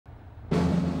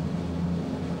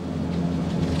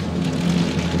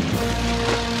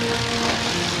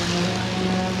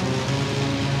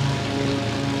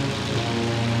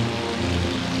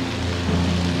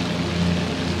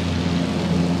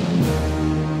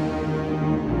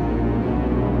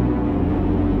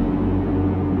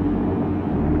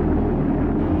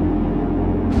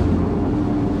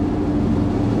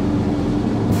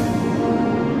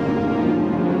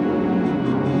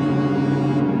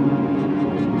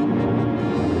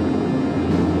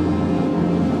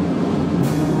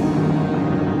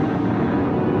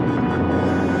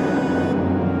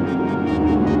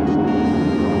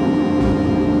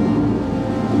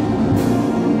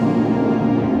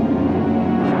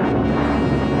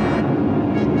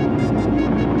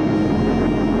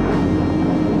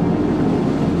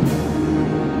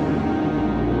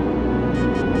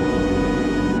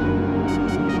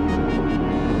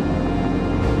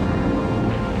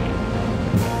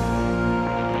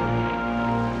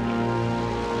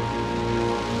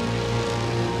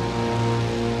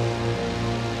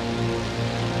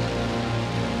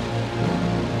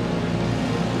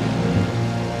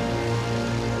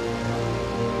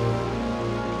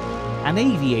An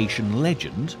aviation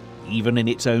legend, even in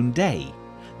its own day,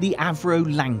 the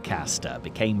Avro Lancaster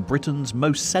became Britain's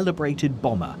most celebrated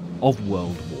bomber of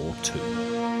World War II.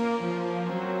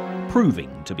 Proving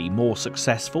to be more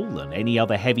successful than any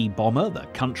other heavy bomber the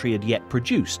country had yet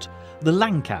produced, the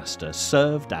Lancaster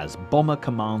served as Bomber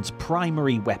Command's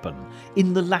primary weapon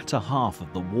in the latter half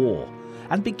of the war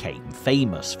and became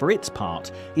famous for its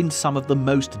part in some of the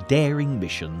most daring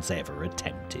missions ever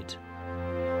attempted.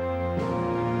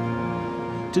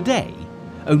 Today,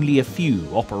 only a few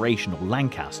operational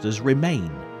Lancasters remain,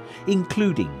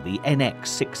 including the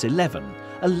NX-611,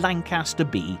 a Lancaster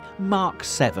B Mark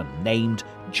VII named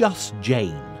Just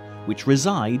Jane, which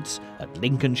resides at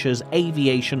Lincolnshire's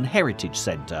Aviation Heritage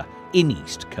Centre in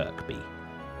East Kirkby.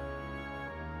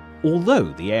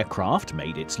 Although the aircraft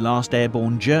made its last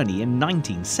airborne journey in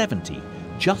 1970,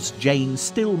 Just Jane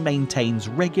still maintains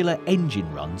regular engine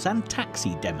runs and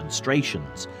taxi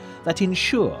demonstrations that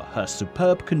ensure her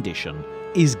superb condition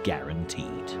is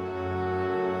guaranteed.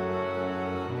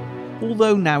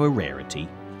 Although now a rarity,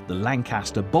 the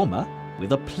Lancaster bomber,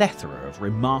 with a plethora of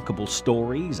remarkable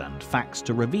stories and facts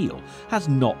to reveal, has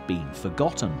not been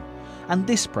forgotten, and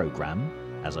this programme,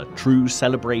 as a true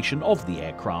celebration of the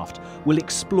aircraft, will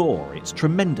explore its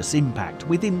tremendous impact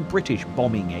within British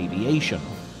bombing aviation,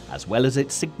 as well as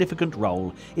its significant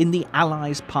role in the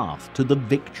Allies' path to the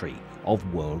victory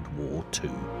of World War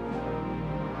II.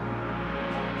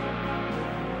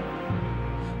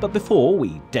 But before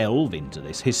we delve into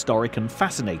this historic and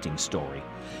fascinating story,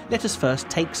 let us first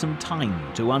take some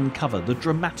time to uncover the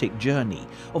dramatic journey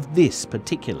of this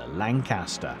particular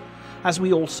Lancaster, as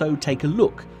we also take a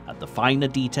look at the finer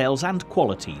details and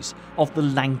qualities of the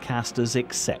Lancaster's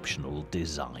exceptional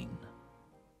design.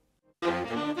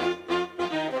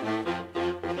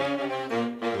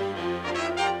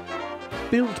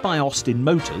 Built by Austin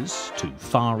Motors to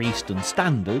Far Eastern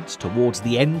standards towards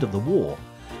the end of the war,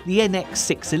 the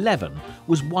NX-611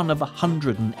 was one of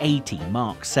 180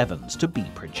 Mark VIIs to be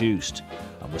produced,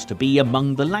 and was to be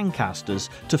among the Lancasters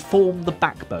to form the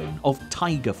backbone of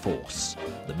Tiger Force,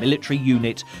 the military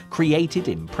unit created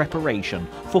in preparation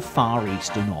for Far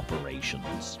Eastern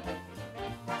operations.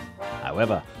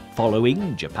 However,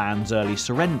 following Japan's early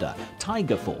surrender,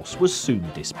 Tiger Force was soon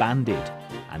disbanded,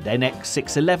 and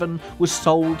NX-611 was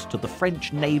sold to the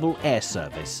French Naval Air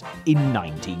Service in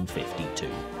 1952.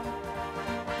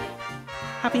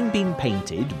 Having been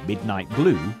painted midnight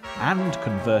blue and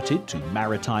converted to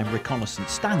maritime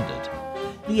reconnaissance standard,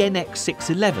 the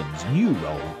NX-611's new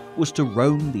role was to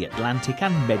roam the Atlantic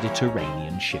and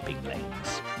Mediterranean shipping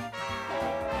lanes.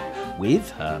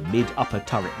 With her mid-upper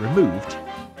turret removed,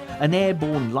 an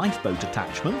airborne lifeboat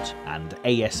attachment and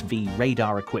ASV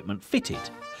radar equipment fitted,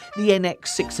 the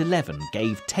NX-611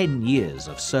 gave 10 years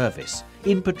of service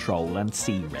in patrol and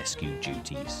sea rescue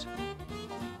duties.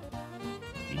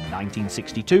 In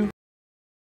 1962,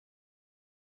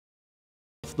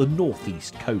 off the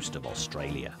northeast coast of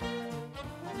Australia.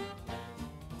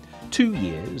 2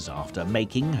 years after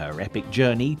making her epic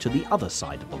journey to the other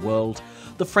side of the world,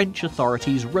 the French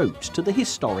authorities wrote to the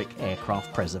Historic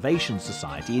Aircraft Preservation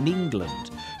Society in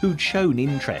England, who'd shown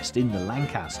interest in the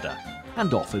Lancaster,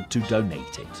 and offered to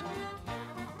donate it.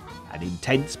 An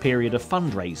intense period of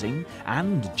fundraising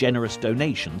and generous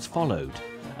donations followed,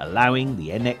 allowing the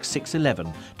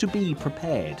NX-611 to be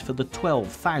prepared for the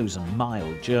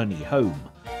 12,000-mile journey home,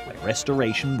 where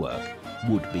restoration work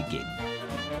would begin.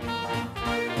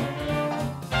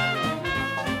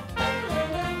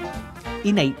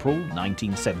 In April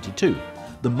 1972,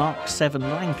 the Mark VII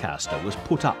Lancaster was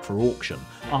put up for auction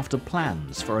after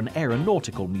plans for an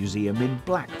aeronautical museum in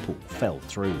Blackpool fell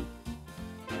through.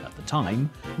 At the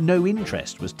time, no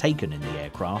interest was taken in the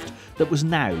aircraft that was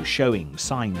now showing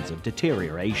signs of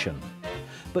deterioration.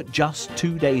 But just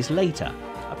 2 days later,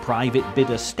 a private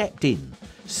bidder stepped in,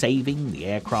 saving the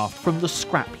aircraft from the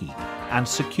scrap heap and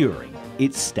securing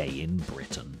its stay in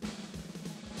Britain.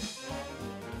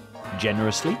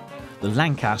 Generously, the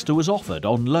Lancaster was offered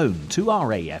on loan to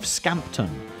RAF Scampton,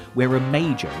 where a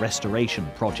major restoration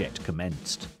project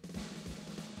commenced.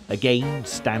 Again,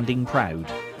 standing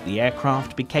proud, the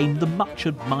aircraft became the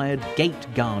much-admired Gate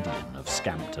Guardian of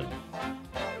Scampton.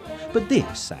 But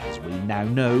this, as we now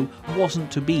know,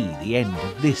 wasn't to be the end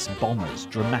of this bomber's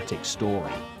dramatic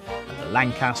story, and the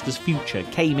Lancaster's future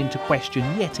came into question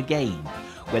yet again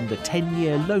when the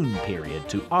 10-year loan period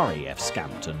to RAF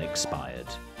Scampton expired.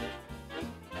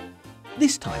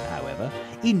 This time, however,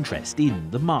 interest in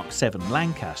the Mark VII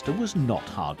Lancaster was not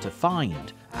hard to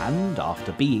find, and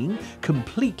after being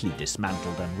completely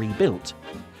dismantled and rebuilt,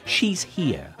 she's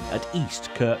here at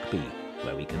East Kirkby,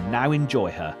 where we can now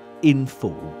enjoy her in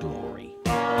full glory.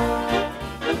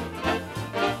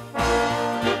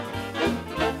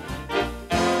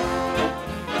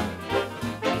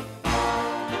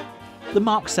 The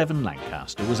Mark VII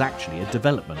Lancaster was actually a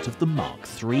development of the Mark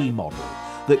III model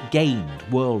that gained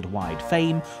worldwide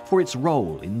fame for its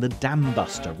role in the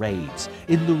Dambuster raids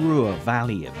in the Ruhr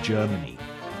Valley of Germany,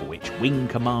 for which Wing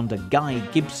Commander Guy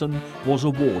Gibson was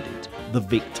awarded the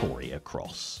Victoria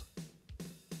Cross.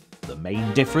 The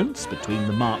main difference between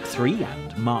the Mark III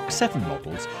and Mark VII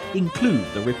models include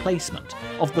the replacement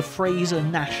of the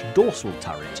Fraser-Nash dorsal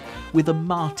turret with a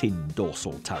Martin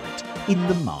dorsal turret in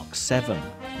the Mark VII,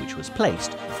 which was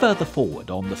placed further forward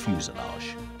on the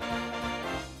fuselage.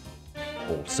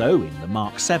 Also in the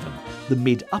Mark VII, the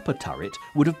mid-upper turret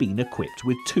would have been equipped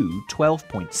with two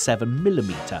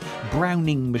 12.7mm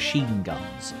Browning machine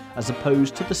guns, as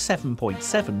opposed to the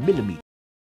 7.7mm.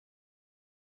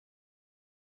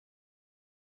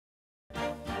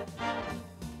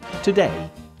 Today,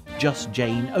 Just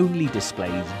Jane only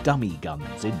displays dummy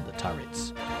guns in the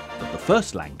turrets, but the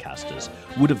first Lancasters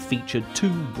would have featured two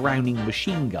Browning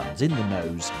machine guns in the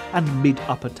nose and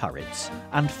mid-upper turrets,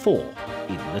 and four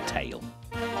in the tail.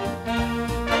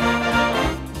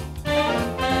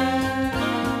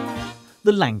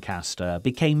 The Lancaster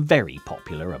became very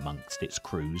popular amongst its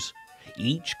crews,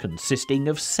 each consisting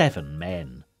of 7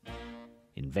 men.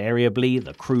 Invariably,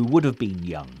 the crew would have been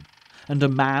young, and a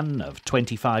man of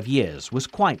 25 years was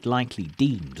quite likely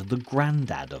deemed the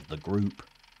grandad of the group.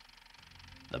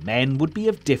 The men would be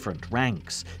of different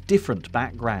ranks, different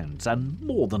backgrounds, and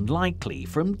more than likely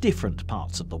from different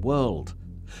parts of the world,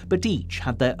 but each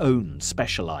had their own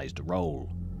specialised role.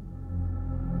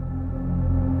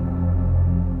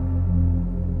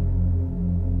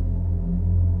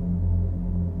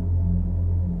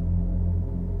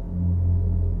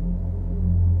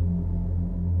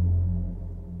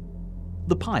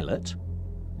 The pilot,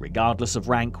 regardless of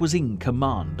rank, was in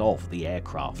command of the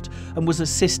aircraft and was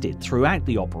assisted throughout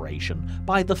the operation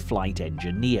by the flight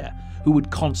engineer, who would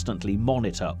constantly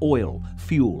monitor oil,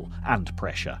 fuel and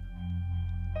pressure.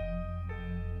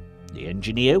 The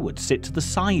engineer would sit to the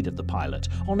side of the pilot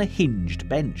on a hinged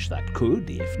bench that could,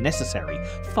 if necessary,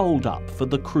 fold up for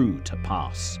the crew to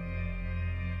pass.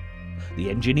 The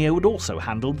engineer would also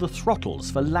handle the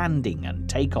throttles for landing and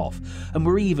takeoff, and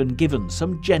were even given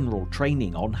some general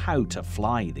training on how to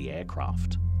fly the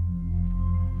aircraft.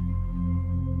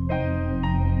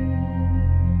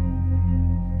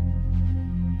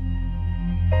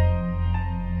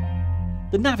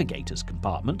 The navigator's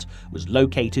compartment was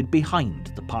located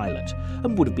behind the pilot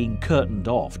and would have been curtained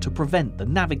off to prevent the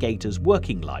navigator's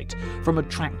working light from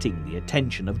attracting the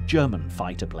attention of German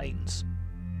fighter planes.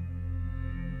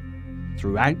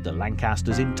 Throughout the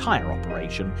Lancaster's entire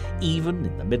operation, even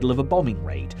in the middle of a bombing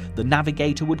raid, the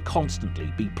navigator would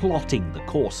constantly be plotting the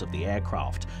course of the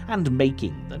aircraft and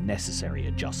making the necessary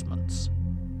adjustments.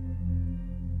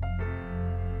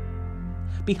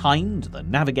 Behind the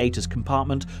navigator's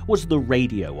compartment was the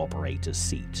radio operator's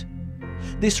seat.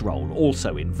 This role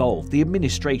also involved the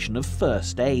administration of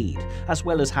first aid, as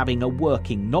well as having a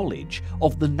working knowledge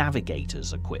of the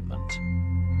navigator's equipment.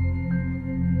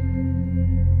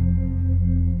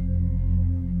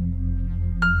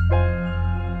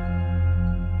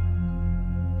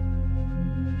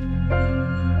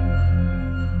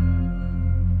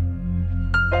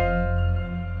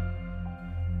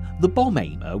 The bomb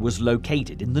aimer was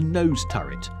located in the nose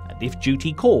turret, and if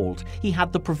duty called, he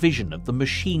had the provision of the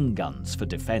machine guns for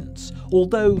defence,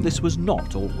 although this was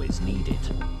not always needed.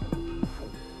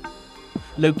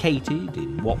 Located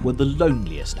in what were the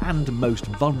loneliest and most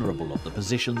vulnerable of the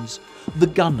positions, the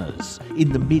gunners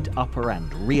in the mid-upper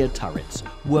and rear turrets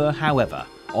were, however,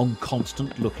 on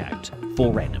constant lookout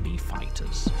for enemy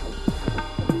fighters.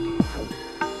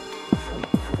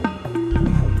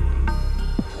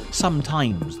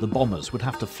 Sometimes the bombers would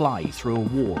have to fly through a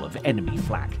wall of enemy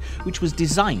flak, which was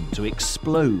designed to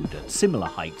explode at similar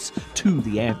heights to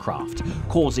the aircraft,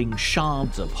 causing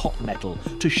shards of hot metal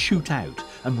to shoot out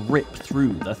and rip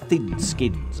through the thin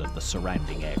skins of the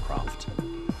surrounding aircraft.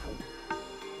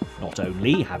 Not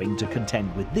only having to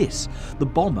contend with this, the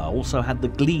bomber also had the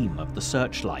gleam of the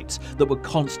searchlights that were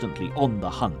constantly on the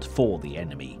hunt for the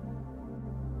enemy.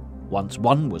 Once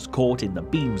one was caught in the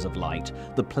beams of light,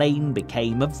 the plane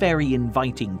became a very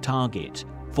inviting target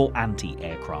for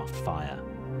anti-aircraft fire.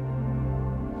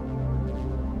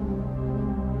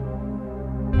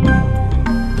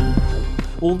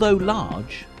 Although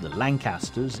large, the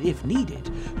Lancasters, if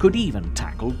needed, could even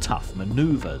tackle tough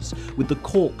manoeuvres, with the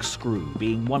corkscrew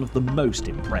being one of the most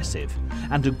impressive,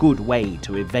 and a good way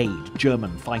to evade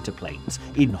German fighter planes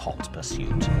in hot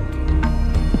pursuit.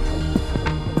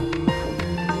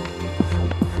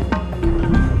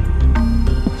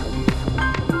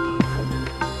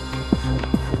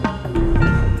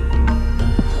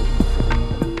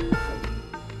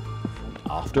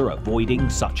 After avoiding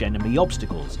such enemy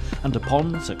obstacles, and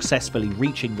upon successfully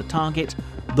reaching the target,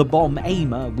 the bomb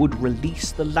aimer would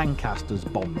release the Lancaster's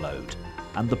bomb load,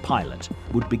 and the pilot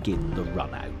would begin the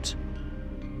run out.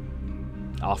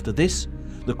 After this,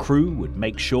 the crew would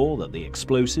make sure that the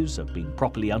explosives have been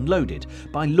properly unloaded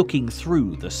by looking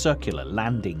through the circular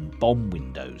landing bomb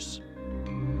windows.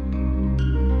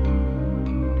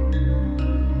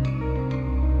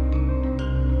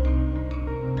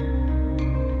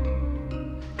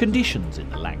 Conditions in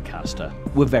the Lancaster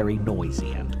were very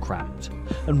noisy and cramped,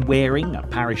 and wearing a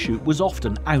parachute was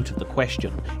often out of the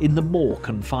question in the more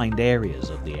confined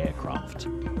areas of the aircraft.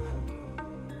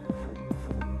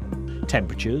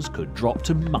 Temperatures could drop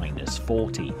to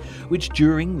 -40, which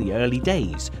during the early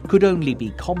days could only be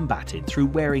combated through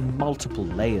wearing multiple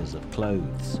layers of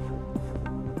clothes.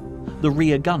 The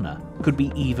rear gunner could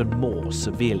be even more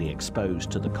severely exposed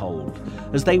to the cold,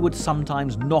 as they would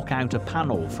sometimes knock out a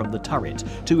panel from the turret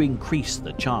to increase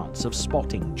the chance of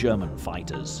spotting German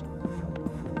fighters.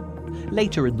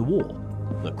 Later in the war,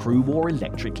 the crew wore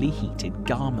electrically heated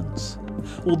garments,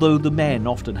 although the men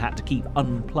often had to keep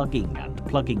unplugging and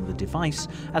plugging the device,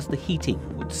 as the heating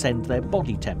would send their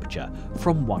body temperature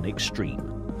from one extreme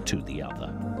to the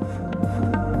other.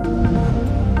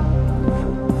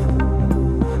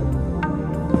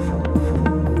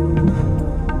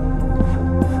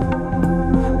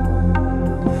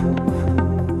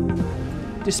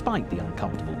 Despite the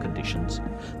uncomfortable conditions,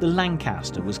 the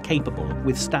Lancaster was capable of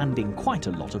withstanding quite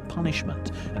a lot of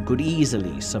punishment and could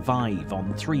easily survive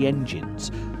on 3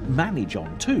 engines, manage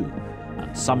on 2,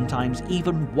 and sometimes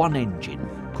even 1 engine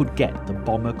could get the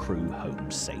bomber crew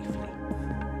home safely.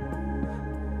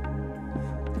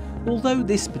 Although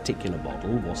this particular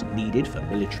model wasn't needed for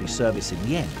military service in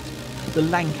the end, the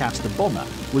Lancaster bomber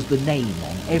was the name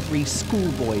on every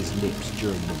schoolboy's lips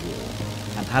during the war,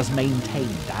 and has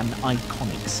maintained an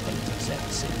iconic status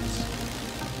ever since.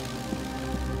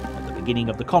 At the beginning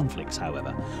of the conflicts,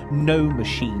 however, no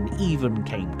machine even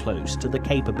came close to the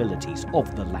capabilities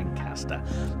of the Lancaster,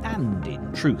 and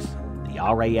in truth, the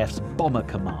RAF's Bomber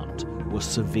Command was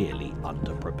severely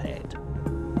underprepared.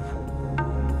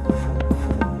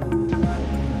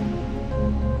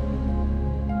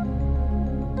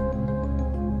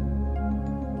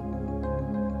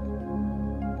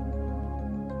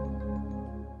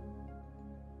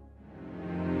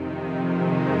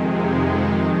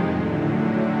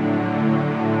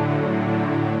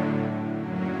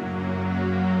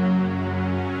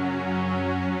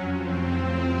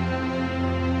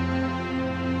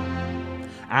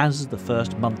 As the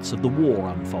first months of the war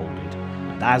unfolded,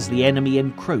 and as the enemy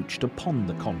encroached upon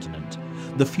the continent,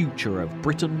 the future of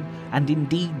Britain, and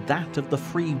indeed that of the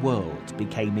free world,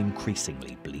 became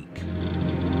increasingly bleak.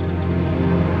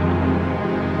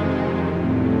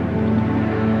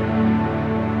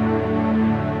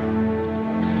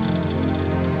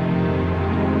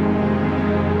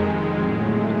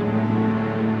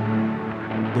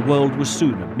 The world was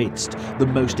soon amidst the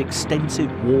most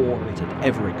extensive war it had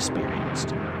ever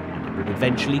experienced, and it would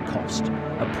eventually cost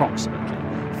approximately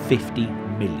 50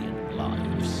 million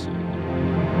lives.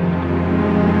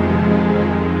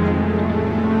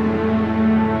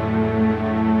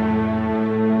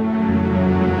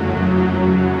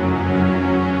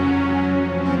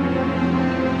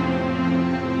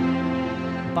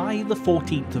 By the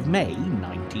 14th of May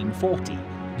 1940,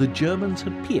 the Germans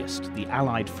had pierced the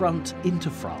Allied front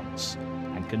into France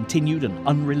and continued an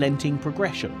unrelenting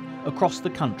progression across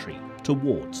the country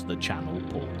towards the Channel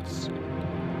ports.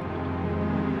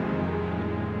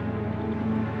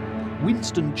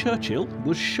 Winston Churchill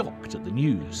was shocked at the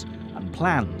news, and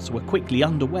plans were quickly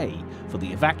underway for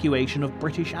the evacuation of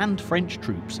British and French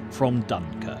troops from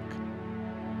Dunkirk.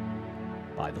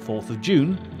 By the 4th of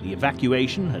June, the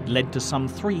evacuation had led to some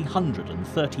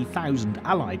 330,000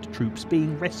 Allied troops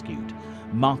being rescued,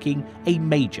 marking a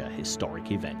major historic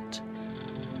event.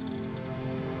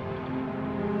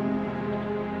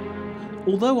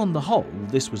 Although on the whole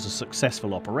this was a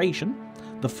successful operation,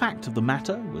 the fact of the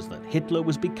matter was that Hitler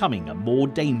was becoming a more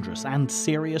dangerous and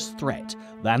serious threat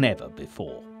than ever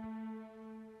before.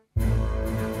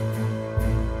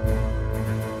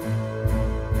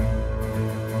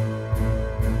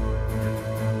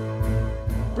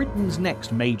 Britain's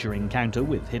next major encounter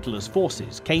with Hitler's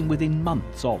forces came within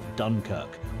months of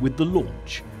Dunkirk, with the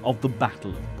launch of the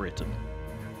Battle of Britain.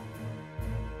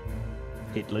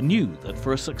 Hitler knew that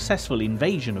for a successful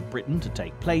invasion of Britain to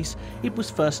take place, it was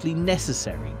firstly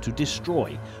necessary to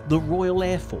destroy the Royal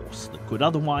Air Force that could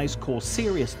otherwise cause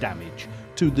serious damage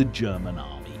to the German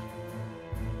army.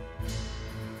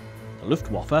 The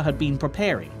Luftwaffe had been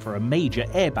preparing for a major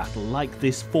air battle like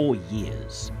this for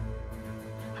years.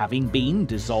 Having been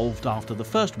dissolved after the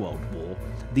First World War,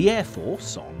 the Air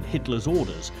Force, on Hitler's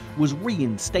orders, was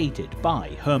reinstated by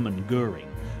Hermann Göring,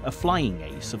 a flying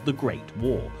ace of the Great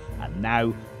War, and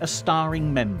now a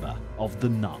starring member of the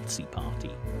Nazi Party.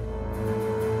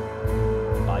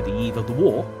 By the eve of the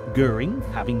war, Göring,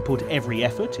 having put every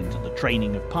effort into the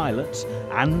training of pilots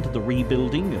and the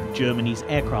rebuilding of Germany's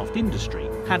aircraft industry,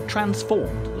 had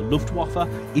transformed the Luftwaffe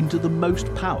into the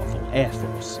most powerful air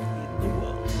force in the world.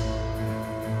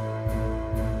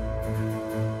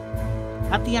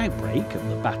 At the outbreak of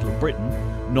the Battle of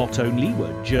Britain, not only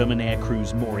were German air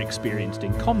crews more experienced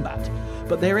in combat,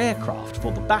 but their aircraft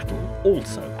for the battle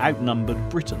also outnumbered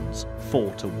Britain's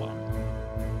 4-1.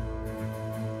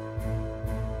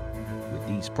 With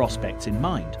these prospects in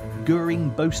mind,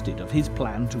 Göring boasted of his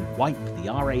plan to wipe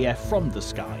the RAF from the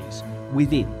skies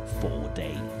within 4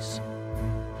 days.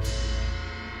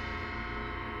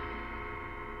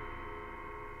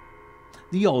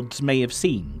 The odds may have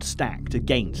seemed stacked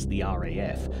against the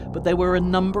RAF, but there were a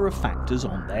number of factors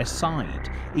on their side,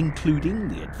 including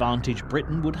the advantage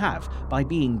Britain would have by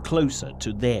being closer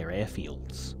to their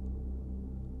airfields.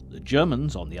 The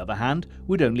Germans, on the other hand,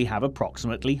 would only have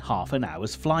approximately half an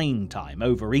hour's flying time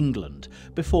over England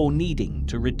before needing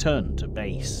to return to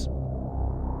base.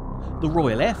 The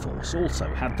Royal Air Force also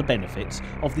had the benefits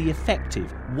of the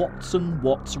effective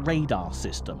Watts radar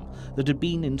system that had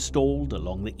been installed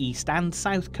along the east and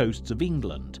south coasts of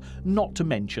England, not to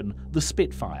mention the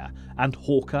Spitfire and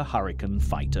Hawker Hurricane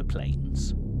fighter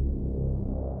planes.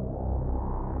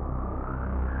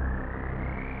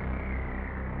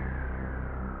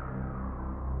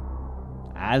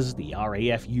 As the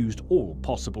RAF used all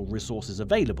possible resources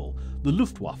available, the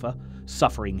Luftwaffe,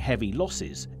 suffering heavy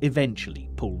losses, eventually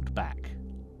pulled back.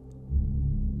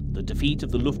 The defeat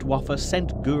of the Luftwaffe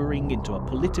sent Göring into a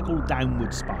political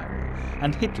downward spiral,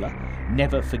 and Hitler,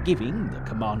 never forgiving the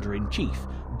commander-in-chief,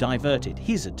 diverted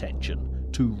his attention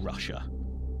to Russia.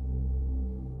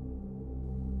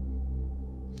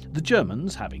 The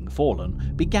Germans, having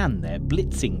fallen, began their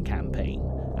blitzing campaign,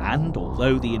 and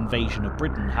although the invasion of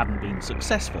Britain hadn't been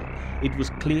successful, it was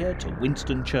clear to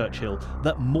Winston Churchill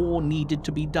that more needed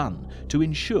to be done to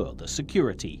ensure the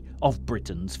security of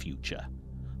Britain's future.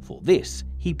 For this,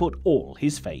 he put all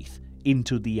his faith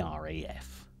into the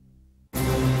RAF.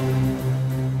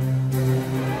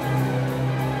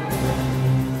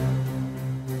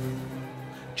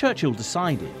 Churchill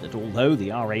decided that although the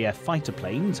RAF fighter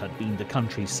planes had been the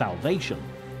country's salvation,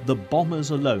 the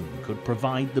bombers alone could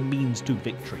provide the means to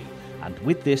victory, and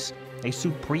with this, a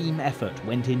supreme effort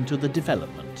went into the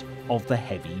development of the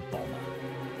heavy bomber.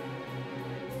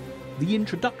 The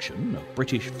introduction of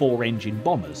British 4-engine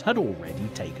bombers had already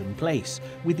taken place,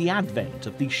 with the advent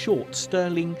of the short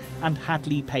Stirling and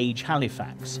Hadley Page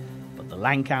Halifax, but the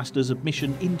Lancasters'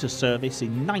 admission into service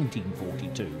in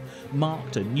 1942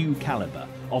 marked a new calibre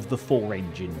of the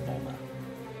 4-engine bomber.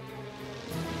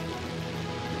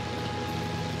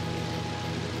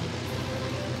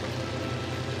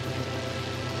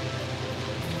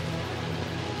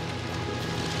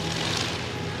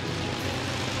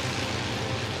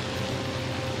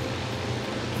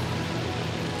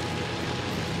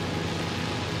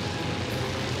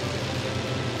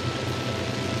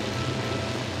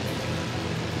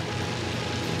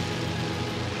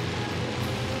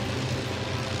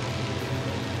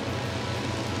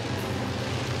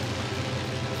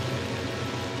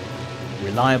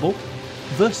 Reliable,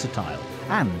 versatile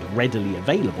and readily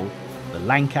available, the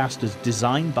Lancasters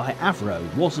designed by Avro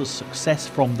was a success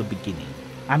from the beginning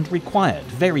and required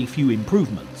very few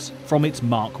improvements from its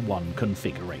Mark I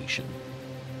configuration.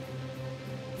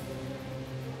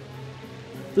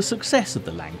 The success of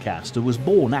the Lancaster was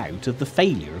born out of the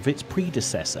failure of its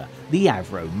predecessor, the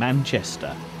Avro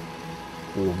Manchester.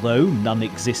 Although none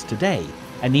exist today,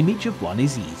 an image of one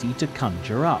is easy to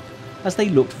conjure up, as they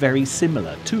looked very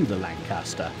similar to the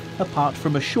Lancaster, apart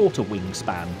from a shorter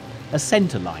wingspan, a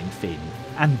centerline fin,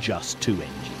 and just 2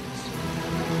 engines.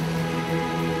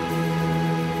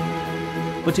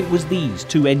 But it was these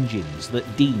 2 engines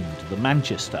that deemed the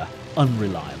Manchester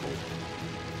unreliable.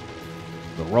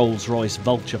 The Rolls-Royce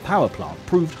Vulture power plant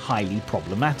proved highly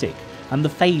problematic, and the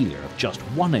failure of just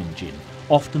 1 engine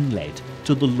often led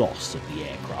to the loss of the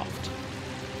aircraft.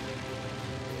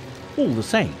 All the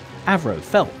same, Avro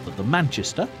felt that the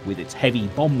Manchester, with its heavy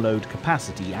bomb load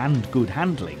capacity and good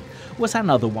handling, was an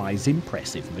otherwise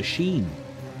impressive machine.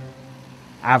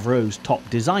 Avro's top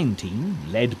design team,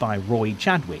 led by Roy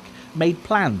Chadwick, made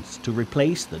plans to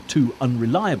replace the 2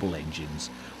 unreliable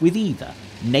engines with either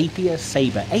Napier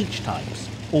Sabre H types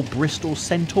or Bristol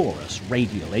Centaurus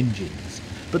radial engines,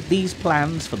 but these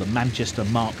plans for the Manchester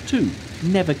Mark II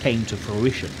never came to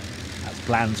fruition, as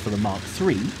plans for the Mark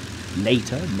III,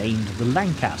 later named the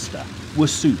Lancaster, were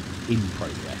soon in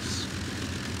progress.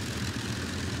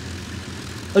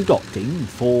 Adopting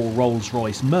 4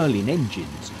 Rolls-Royce Merlin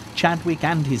engines, Chadwick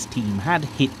and his team had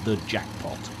hit the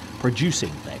jackpot,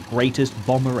 producing their greatest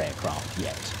bomber aircraft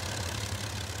yet.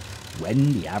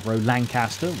 When the Avro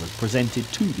Lancaster was presented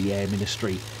to the Air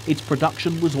Ministry, its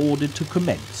production was ordered to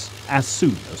commence as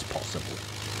soon as possible.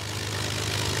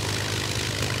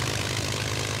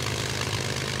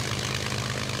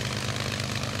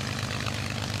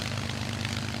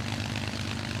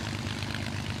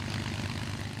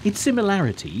 Its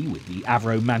similarity with the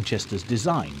Avro Manchester's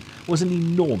design was an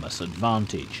enormous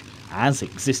advantage, as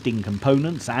existing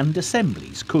components and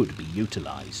assemblies could be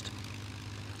utilised.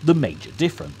 The major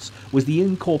difference was the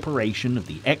incorporation of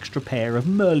the extra pair of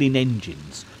Merlin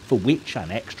engines, for which an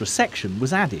extra section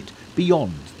was added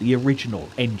beyond the original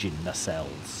engine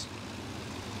nacelles.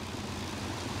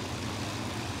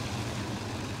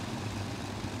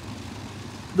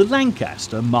 The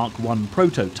Lancaster Mark I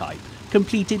prototype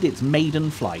completed its maiden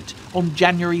flight on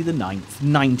January 9,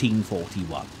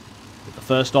 1941, with the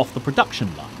first off the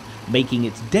production line making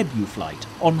its debut flight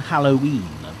on Halloween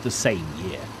of the same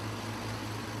year.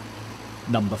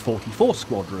 Number 44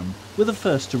 Squadron were the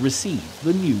first to receive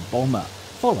the new bomber,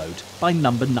 followed by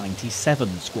Number 97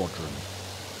 Squadron.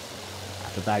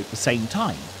 At about the same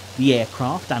time, the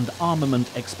aircraft and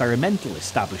armament experimental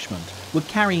establishment were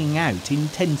carrying out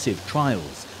intensive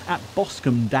trials at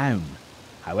Boscombe Down.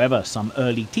 However, some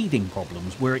early teething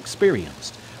problems were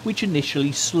experienced, which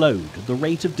initially slowed the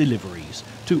rate of deliveries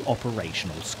to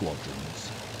operational squadrons.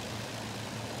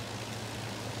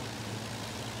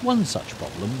 One such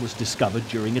problem was discovered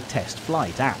during a test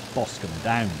flight at Boscombe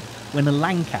Down, when a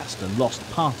Lancaster lost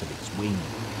part of its wing.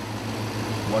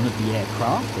 One of the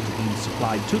aircraft that had been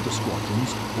supplied to the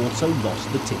squadrons also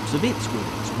lost the tips of its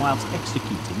wings whilst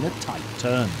executing a tight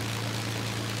turn.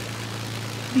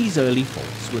 These early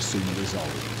faults were soon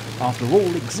resolved, after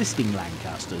all existing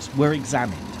Lancasters were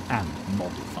examined and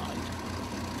modified.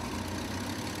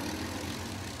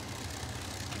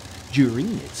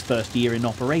 During its first year in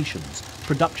operations,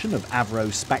 production of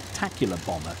Avro's spectacular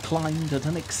bomber climbed at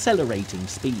an accelerating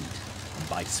speed, and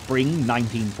by spring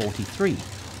 1943,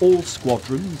 all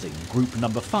squadrons in Group No.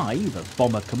 5 of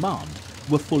Bomber Command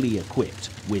were fully equipped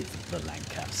with the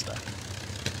Lancaster.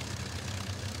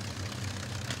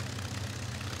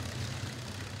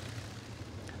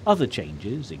 Other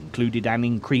changes included an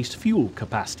increased fuel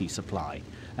capacity supply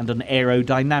and an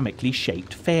aerodynamically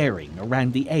shaped fairing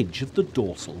around the edge of the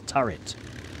dorsal turret.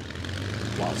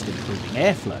 Whilst improving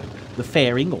airflow, the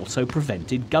fairing also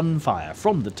prevented gunfire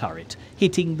from the turret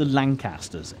hitting the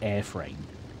Lancaster's airframe.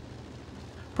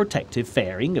 Protective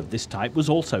fairing of this type was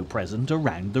also present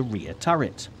around the rear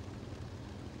turret.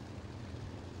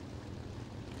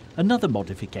 Another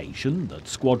modification that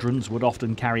squadrons would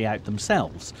often carry out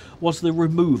themselves was the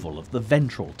removal of the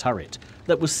ventral turret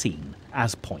that was seen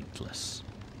as pointless.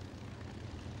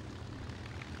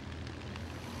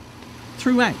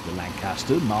 Throughout the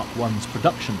Lancaster Mark I's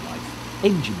production life,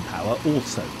 engine power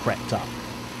also crept up,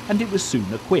 and it was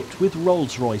soon equipped with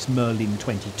Rolls-Royce Merlin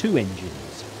 22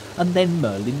 engines, and then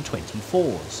Merlin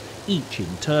 24s, each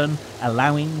in turn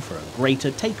allowing for a greater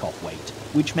takeoff weight,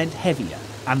 which meant heavier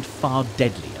and far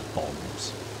deadlier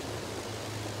bombs.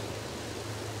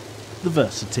 The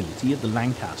versatility of the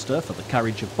Lancaster for the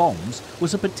courage of bombs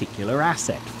was a particular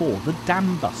asset for the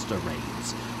Dambuster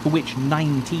raids, for which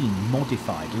 19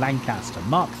 modified Lancaster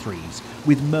Mark IIIs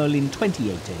with Merlin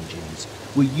 28 engines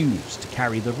were used to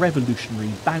carry the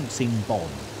revolutionary bouncing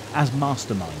bomb as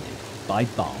masterminded by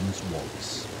Barnes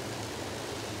Wallis.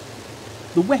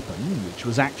 The weapon, which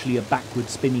was actually a backward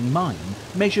spinning mine,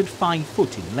 measured 5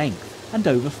 foot in length and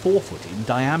over 4 foot in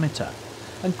diameter,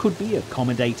 and could be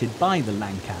accommodated by the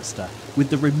Lancaster with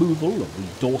the removal of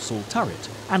the dorsal turret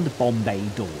and bomb bay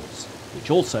doors, which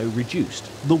also reduced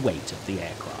the weight of the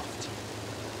aircraft.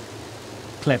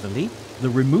 Cleverly, the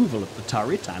removal of the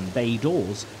turret and bay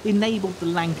doors enabled the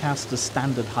Lancaster's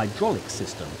standard hydraulic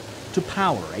system to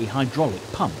power a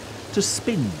hydraulic pump to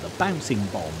spin the bouncing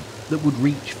bomb that would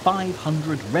reach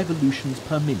 500 revolutions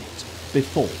per minute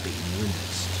before being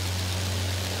released.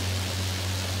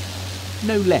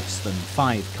 No less than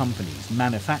 5 companies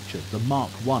manufactured the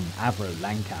Mark I Avro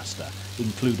Lancaster,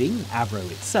 including Avro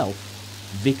itself,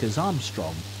 Vickers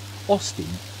Armstrong, Austin,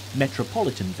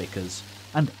 Metropolitan Vickers,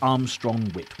 and Armstrong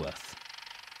Whitworth.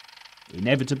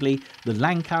 Inevitably, the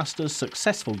Lancaster's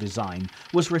successful design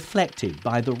was reflected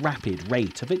by the rapid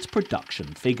rate of its production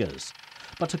figures,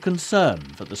 but a concern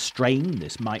for the strain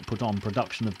this might put on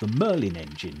production of the Merlin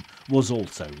engine was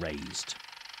also raised.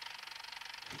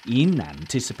 In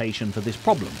anticipation for this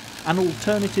problem, an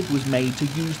alternative was made to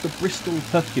use the Bristol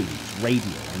Hercules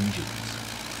radial engines.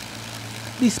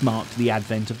 This marked the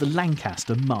advent of the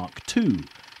Lancaster Mark II,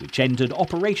 which entered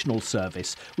operational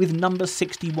service with No.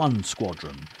 61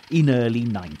 Squadron in early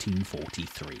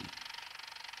 1943.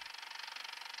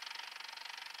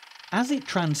 As it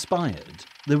transpired,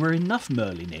 there were enough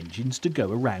Merlin engines to go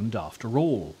around after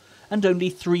all, and only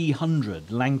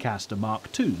 300 Lancaster Mark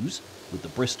IIs with the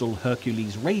Bristol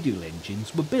Hercules radial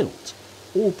engines were built,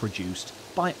 all produced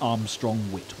by Armstrong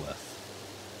Whitworth.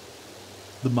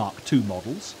 The Mark II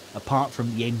models, apart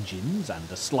from the engines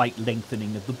and a slight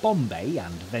lengthening of the bomb bay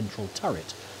and ventral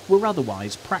turret, were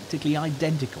otherwise practically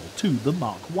identical to the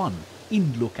Mark I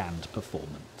in look and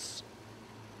performance.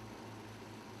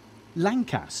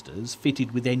 Lancasters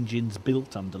fitted with engines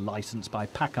built under licence by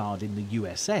Packard in the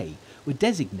USA were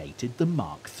designated the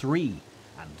Mark III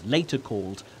and later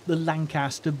called the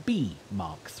Lancaster B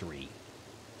Mark III.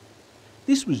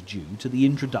 This was due to the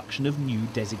introduction of new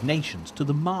designations to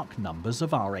the mark numbers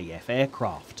of RAF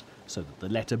aircraft, so that the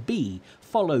letter B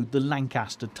followed the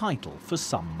Lancaster title for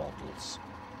some models.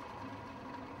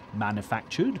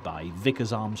 Manufactured by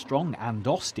Vickers Armstrong and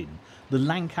Austin, the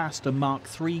Lancaster Mark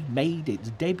III made its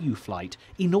debut flight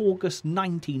in August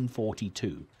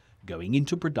 1942, going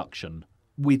into production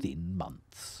within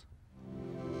months.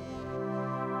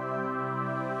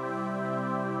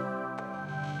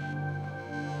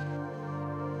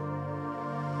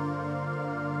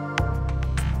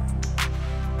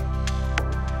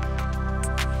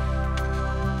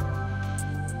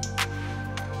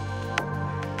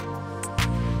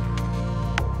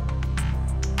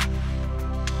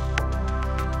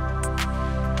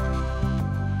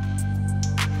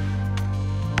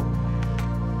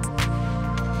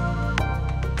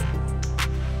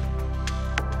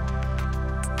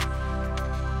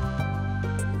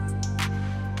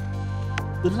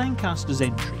 The Lancaster's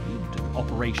entry into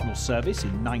operational service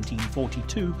in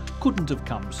 1942 couldn't have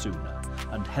come sooner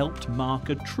and helped mark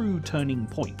a true turning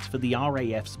point for the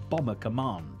RAF's Bomber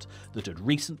Command that had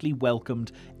recently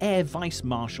welcomed Air Vice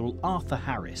Marshal Arthur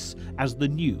Harris as the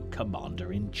new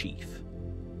Commander-in-Chief.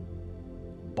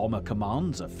 Bomber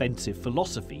Command's offensive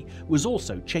philosophy was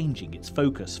also changing its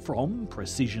focus from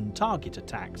precision target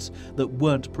attacks that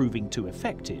weren't proving too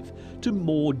effective to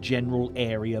more general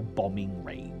area bombing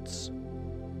raids.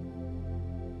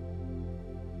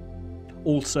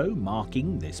 Also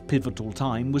marking this pivotal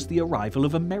time was the arrival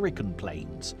of American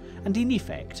planes, and in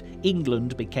effect,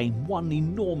 England became one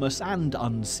enormous and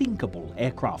unsinkable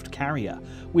aircraft carrier,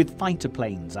 with fighter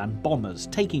planes and bombers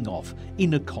taking off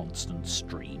in a constant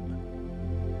stream.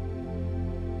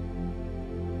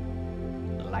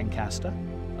 The Lancaster,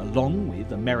 along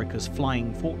with America's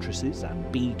Flying Fortresses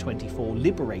and B-24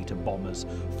 Liberator bombers,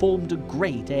 formed a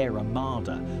great air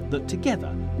armada that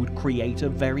together would create a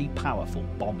very powerful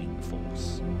bombing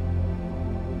force.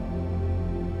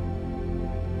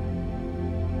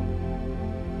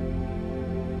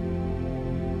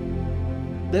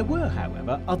 There were,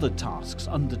 however, other tasks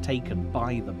undertaken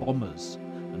by the bombers,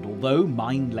 and although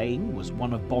mine-laying was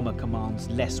one of Bomber Command's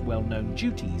less well-known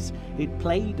duties, it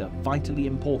played a vitally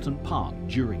important part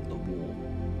during the war.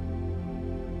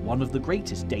 One of the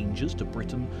greatest dangers to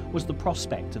Britain was the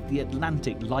prospect of the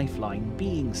Atlantic lifeline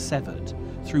being severed,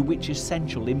 through which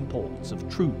essential imports of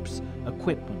troops,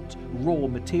 equipment, raw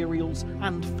materials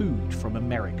and food from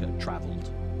America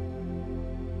travelled.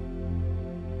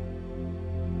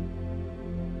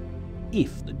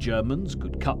 If the Germans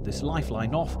could cut this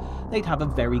lifeline off, they'd have a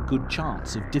very good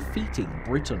chance of defeating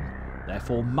Britain.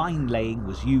 Therefore, mine-laying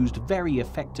was used very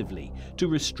effectively to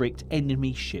restrict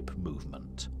enemy ship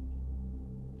movement.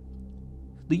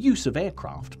 The use of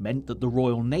aircraft meant that the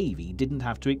Royal Navy didn't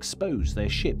have to expose their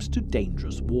ships to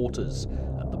dangerous waters,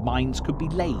 and the mines could be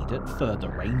laid at further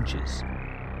ranges.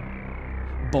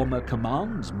 Bomber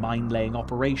Command's mine-laying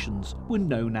operations were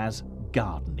known as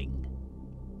gardening.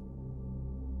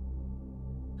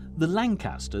 The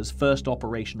Lancaster's first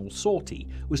operational sortie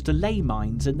was to lay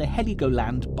mines in the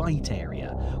Heligoland Bight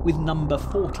area with No.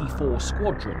 44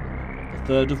 Squadron on the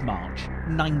 3rd of March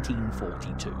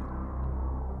 1942.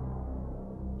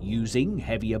 Using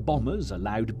heavier bombers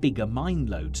allowed bigger mine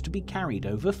loads to be carried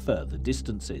over further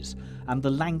distances, and the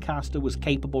Lancaster was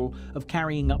capable of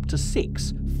carrying up to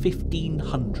 6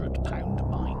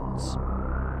 1,500-pound mines.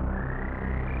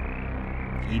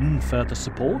 In further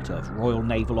support of Royal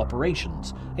Naval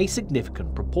operations, a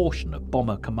significant proportion of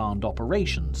Bomber Command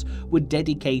operations were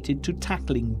dedicated to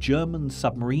tackling German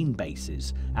submarine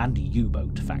bases and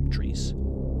U-boat factories.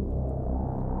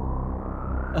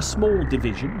 A small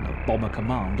division of Bomber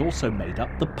Command also made up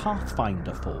the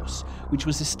Pathfinder Force, which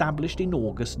was established in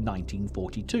August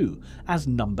 1942 as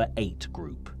No. 8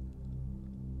 Group.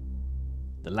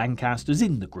 The Lancasters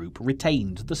in the group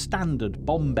retained the standard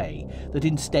bomb bay that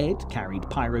instead carried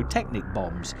pyrotechnic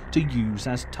bombs to use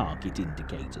as target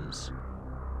indicators.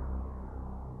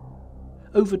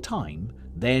 Over time,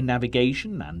 their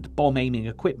navigation and bomb-aiming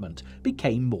equipment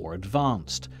became more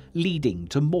advanced, leading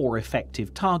to more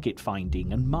effective target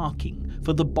finding and marking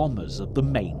for the bombers of the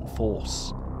main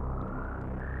force.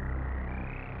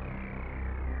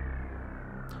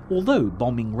 Although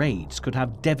bombing raids could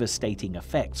have devastating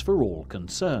effects for all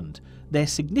concerned, their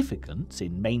significance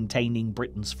in maintaining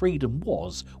Britain's freedom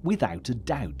was, without a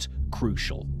doubt,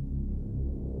 crucial.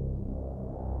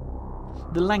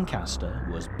 The Lancaster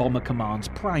was Bomber Command's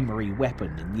primary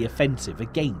weapon in the offensive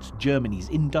against Germany's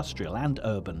industrial and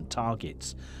urban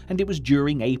targets, and it was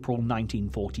during April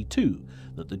 1942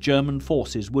 that the German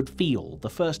forces would feel the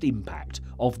first impact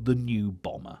of the new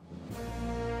bomber.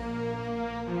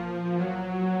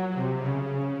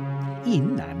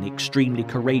 In an extremely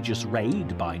courageous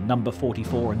raid by No.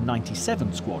 44 and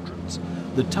 97 squadrons,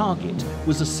 the target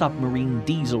was a submarine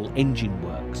diesel engine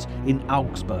works in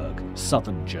Augsburg,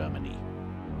 southern Germany,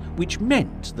 which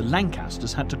meant the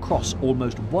Lancasters had to cross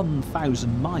almost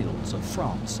 1,000 miles of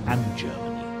France and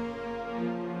Germany.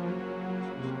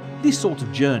 This sort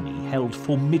of journey held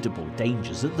formidable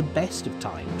dangers at the best of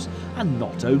times, and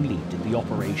not only did the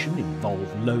operation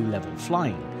involve low-level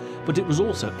flying, but it was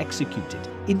also executed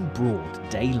in broad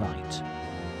daylight.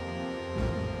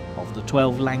 Of the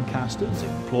 12 Lancasters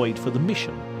employed for the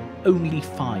mission, only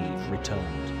 5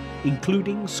 returned,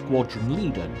 including squadron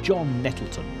leader John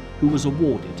Nettleton, who was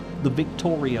awarded the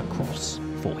Victoria Cross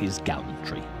for his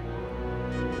gallantry.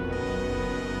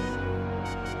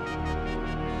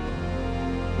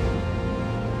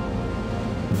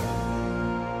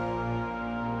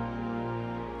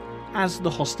 As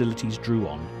the hostilities drew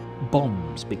on,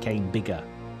 bombs became bigger,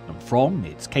 and from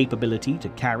its capability to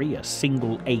carry a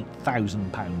single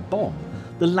 8,000-pound bomb,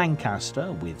 the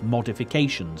Lancaster, with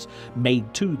modifications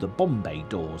made to the bomb bay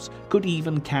doors, could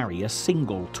even carry a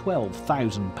single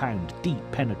 12,000-pound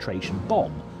deep penetration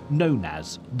bomb known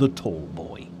as the Tall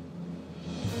Boy.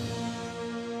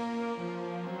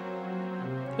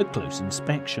 A close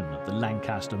inspection of the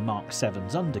Lancaster Mark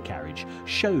VII's undercarriage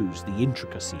shows the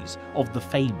intricacies of the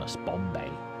famous bomb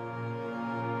bay.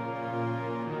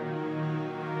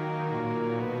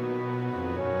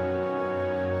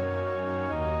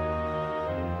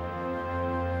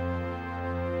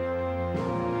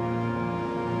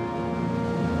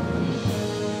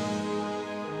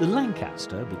 The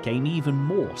Lancaster became even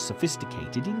more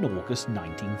sophisticated in August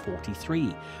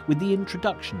 1943 with the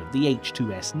introduction of the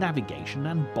H-2S navigation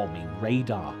and bombing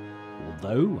radar,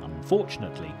 although,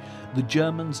 unfortunately, the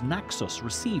Germans' Naxos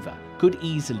receiver could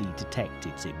easily detect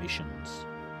its emissions.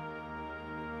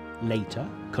 Later,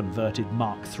 converted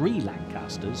Mark III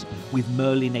Lancasters with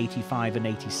Merlin 85 and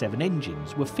 87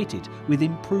 engines were fitted with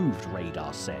improved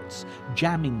radar sets,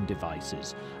 jamming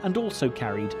devices, and also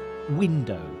carried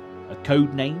Window, a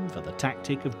code name for the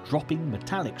tactic of dropping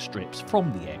metallic strips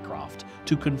from the aircraft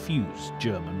to confuse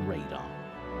German radar.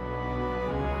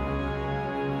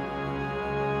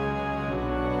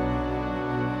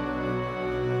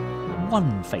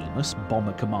 One famous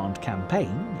Bomber Command campaign,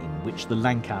 in which the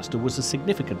Lancaster was a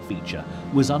significant feature,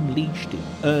 was unleashed in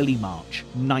early March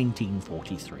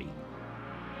 1943.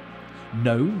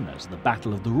 Known as the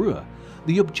Battle of the Ruhr,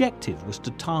 the objective was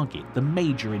to target the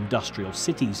major industrial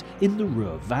cities in the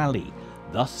Ruhr Valley,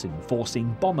 thus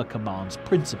enforcing Bomber Command's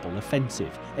principal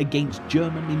offensive against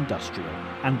German industrial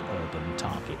and urban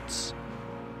targets.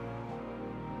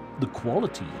 The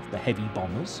quality of the heavy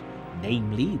bombers,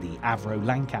 namely the Avro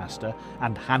Lancaster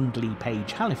and Handley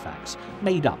Page Halifax,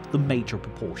 made up the major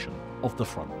proportion of the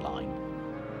front line.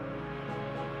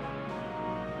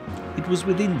 It was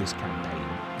within this campaign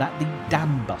that the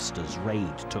Dam Busters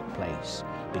raid took place,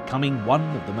 becoming one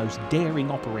of the most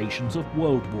daring operations of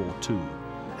World War II,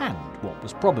 and what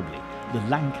was probably the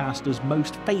Lancasters'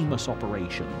 most famous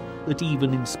operation that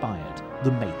even inspired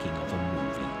the making of a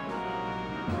movie.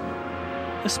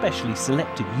 A specially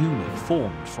selected unit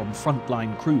formed from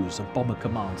frontline crews of Bomber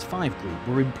Command's 5 Group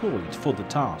were employed for the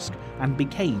task and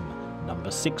became No.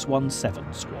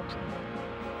 617 Squadron.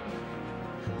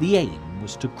 The aim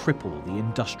was to cripple the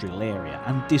industrial area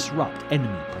and disrupt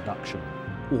enemy production,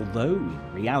 although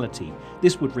in reality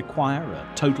this would require a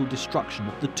total destruction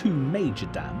of the 2 major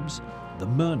dams, the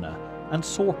Möhne and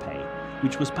Sorpe,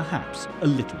 which was perhaps a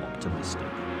little optimistic.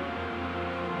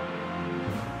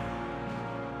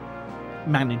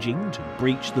 Managing to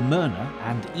breach the Merna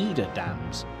and Eder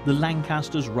dams, the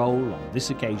Lancasters' role on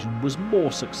this occasion was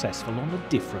more successful on a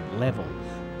different level,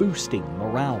 boosting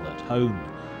morale at home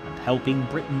and helping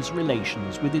Britain's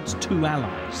relations with its two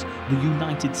allies, the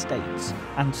United States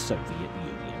and Soviet Union.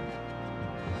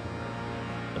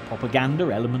 The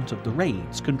propaganda element of the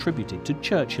raids contributed to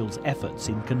Churchill's efforts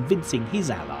in convincing his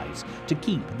allies to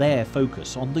keep their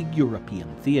focus on the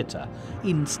European theatre,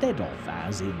 instead of,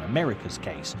 as in America's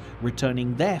case,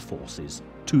 returning their forces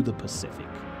to the Pacific.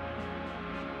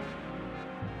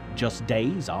 Just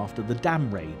days after the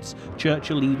dam raids,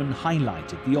 Churchill even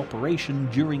highlighted the operation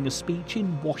during a speech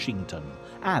in Washington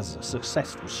as a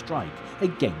successful strike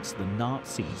against the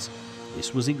Nazis.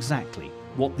 This was exactly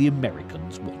what the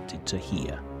Americans wanted to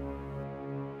hear.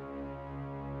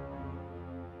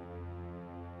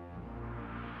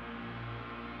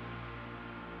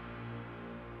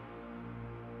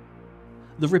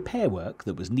 The repair work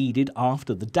that was needed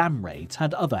after the dam raids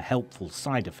had other helpful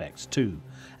side effects too,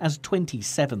 as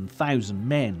 27,000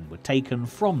 men were taken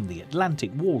from the Atlantic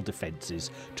wall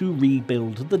defences to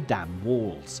rebuild the dam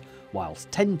walls, whilst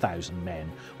 10,000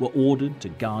 men were ordered to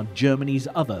guard Germany's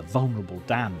other vulnerable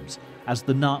dams, as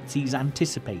the Nazis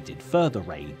anticipated further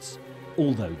raids,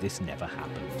 although this never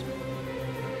happened.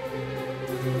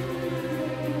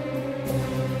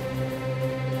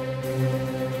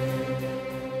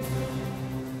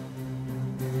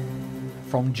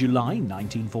 From July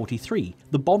 1943,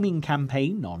 the bombing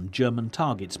campaign on German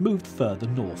targets moved further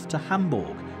north to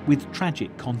Hamburg, with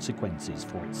tragic consequences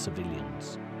for its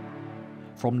civilians.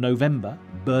 From November,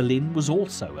 Berlin was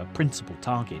also a principal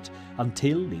target,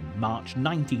 until in March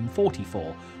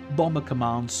 1944, Bomber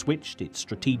Command switched its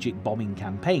strategic bombing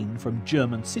campaign from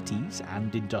German cities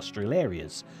and industrial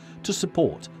areas to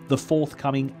support the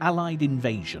forthcoming Allied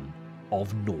invasion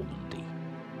of Normandy.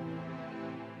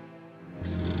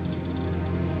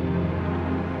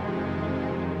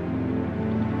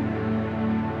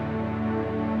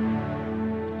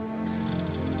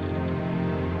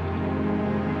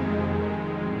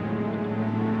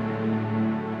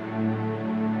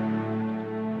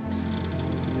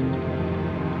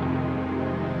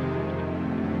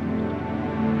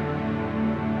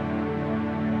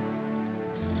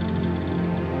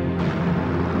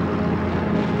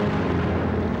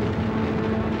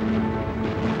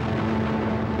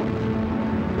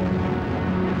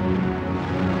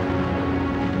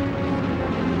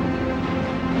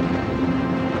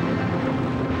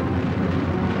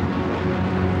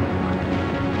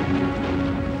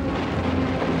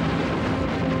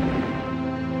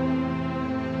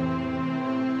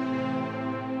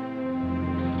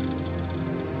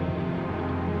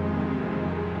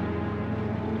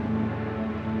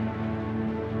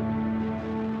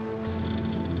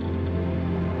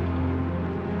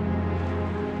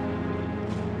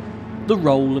 The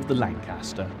role of the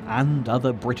Lancaster and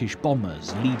other British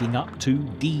bombers leading up to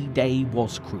D-Day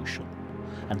was crucial,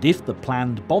 and if the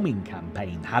planned bombing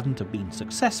campaign hadn't have been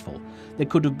successful, there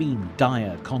could have been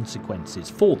dire consequences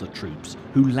for the troops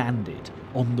who landed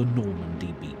on the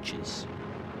Normandy beaches.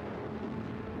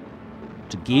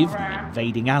 To give the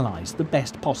invading Allies the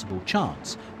best possible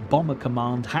chance, Bomber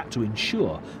Command had to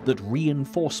ensure that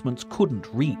reinforcements couldn't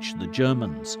reach the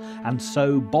Germans, and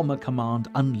so Bomber Command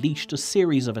unleashed a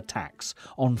series of attacks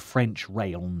on French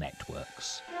rail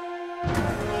networks.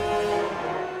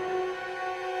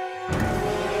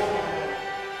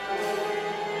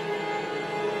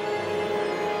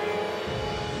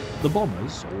 The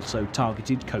bombers also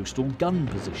targeted coastal gun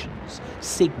positions,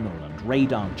 signal and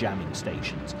radar jamming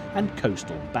stations, and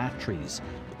coastal batteries,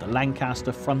 with the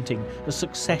Lancaster fronting a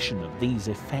succession of these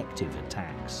effective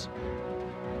attacks.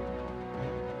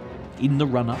 In the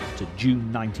run-up to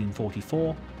June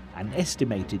 1944, an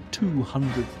estimated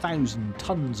 200,000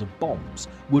 tons of bombs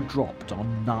were dropped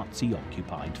on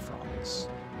Nazi-occupied France.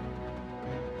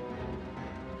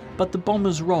 But the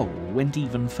bombers' role went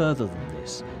even further than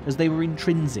this, as they were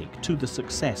intrinsic to the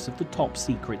success of the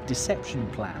top-secret deception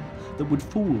plan that would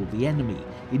fool the enemy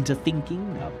into thinking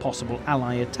a possible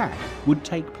Ally attack would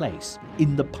take place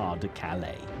in the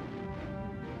Pas-de-Calais.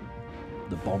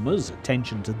 The bombers'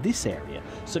 attention to this area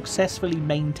successfully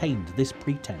maintained this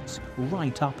pretense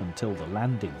right up until the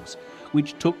landings,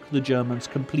 which took the Germans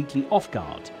completely off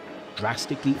guard,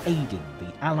 drastically aiding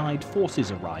the Allied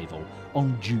forces' arrival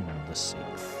on June the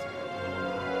 6th.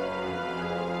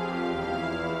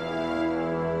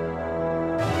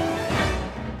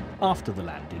 After the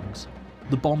landings,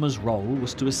 the bombers' role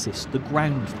was to assist the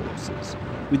ground forces,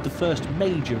 with the first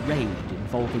major raid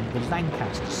involving the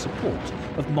Lancaster support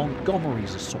of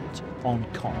Montgomery's assault on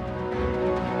Caen.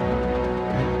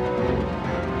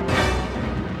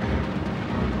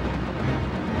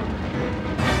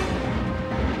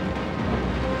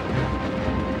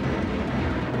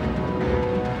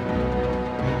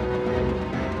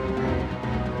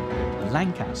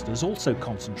 Lancasters also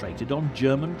concentrated on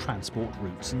German transport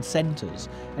routes and centres,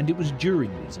 and it was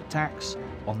during these attacks,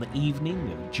 on the evening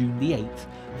of June the 8th,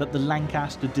 that the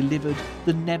Lancaster delivered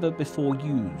the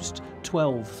never-before-used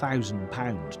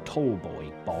 £12,000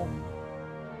 Tallboy bomb.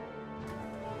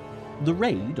 The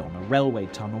raid on a railway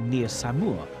tunnel near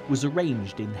Saumur was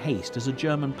arranged in haste as a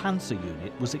German panzer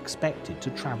unit was expected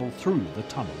to travel through the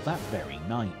tunnel that very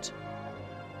night.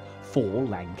 4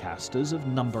 Lancasters of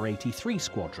No. 83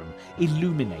 Squadron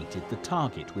illuminated the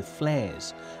target with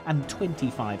flares, and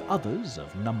 25 others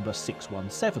of No.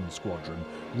 617 Squadron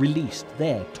released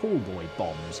their Tallboy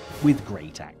bombs with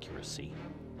great accuracy.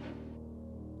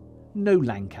 No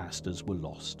Lancasters were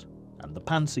lost, and the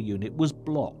panzer unit was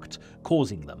blocked,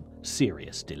 causing them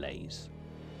serious delays.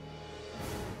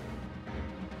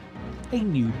 A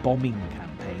new bombing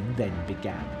campaign then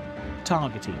began,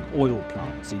 targeting oil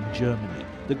plants in Germany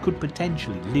that could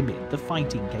potentially limit the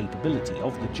fighting capability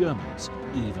of the Germans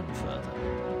even further.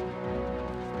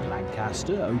 The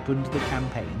Lancaster opened the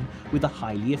campaign with a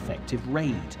highly effective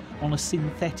raid on a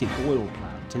synthetic oil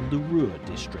plant in the Ruhr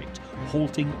district,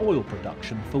 halting oil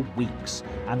production for weeks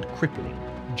and crippling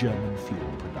German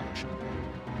fuel production.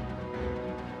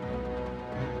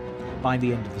 By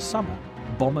the end of the summer,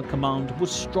 Bomber Command was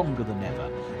stronger than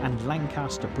ever, and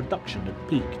Lancaster production had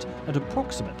peaked at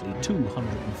approximately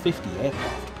 250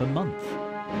 aircraft per month.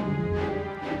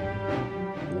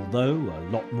 Although a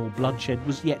lot more bloodshed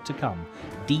was yet to come,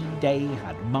 D-Day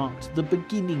had marked the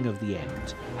beginning of the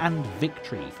end, and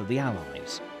victory for the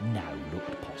Allies now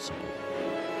looked possible.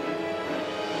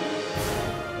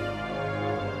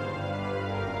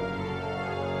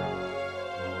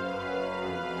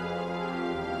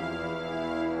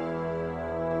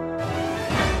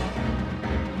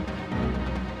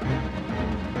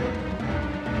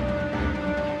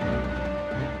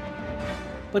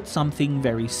 But something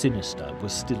very sinister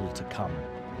was still to come.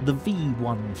 The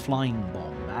V-1 flying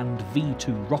bomb and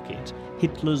V-2 rocket,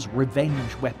 Hitler's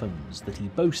revenge weapons that he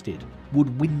boasted,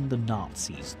 would win the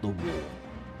Nazis the war.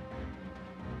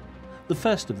 The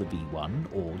first of the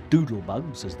V-1, or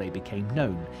Doodlebugs as they became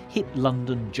known, hit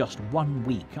London just 1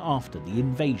 week after the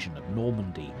invasion of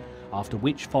Normandy, after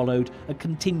which followed a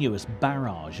continuous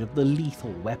barrage of the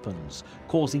lethal weapons,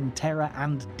 causing terror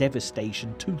and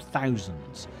devastation to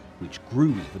thousands, which grew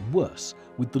even worse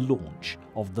with the launch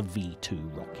of the V-2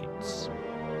 rockets.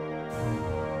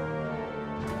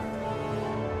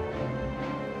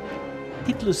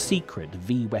 Hitler's secret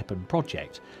V-weapon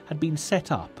project had been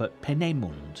set up at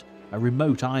Peenemünde, a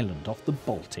remote island off the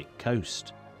Baltic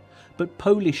coast. But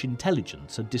Polish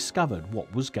intelligence had discovered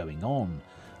what was going on,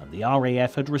 and the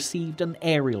RAF had received an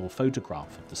aerial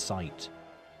photograph of the site.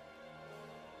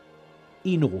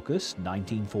 In August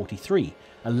 1943,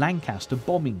 a Lancaster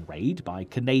bombing raid by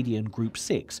Canadian Group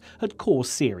 6 had caused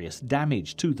serious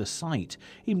damage to the site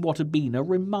in what had been a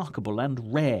remarkable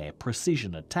and rare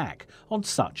precision attack on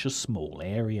such a small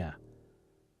area.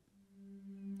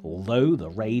 Although the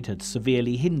raid had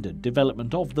severely hindered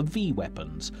development of the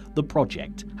V-weapons, the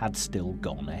project had still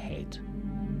gone ahead.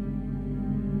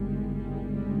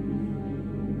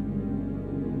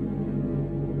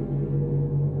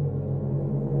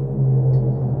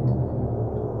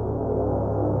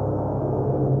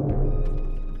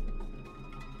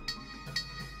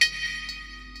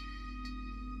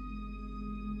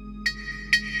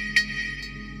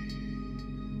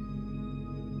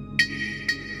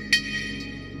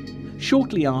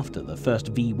 Shortly after the first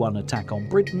V-1 attack on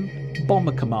Britain,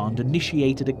 Bomber Command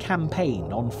initiated a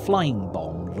campaign on flying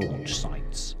bomb launch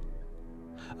sites.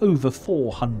 Over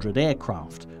 400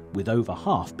 aircraft, with over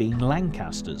half being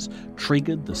Lancasters,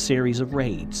 triggered the series of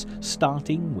raids,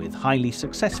 starting with highly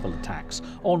successful attacks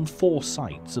on 4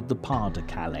 sites of the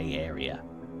Pas-de-Calais area.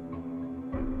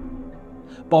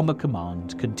 Bomber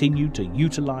Command continued to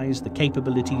utilise the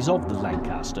capabilities of the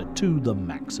Lancaster to the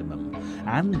maximum,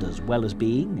 and as well as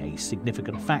being a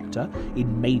significant factor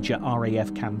in major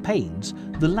RAF campaigns,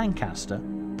 the Lancaster,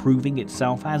 proving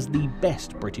itself as the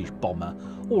best British bomber,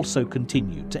 also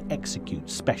continued to execute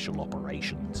special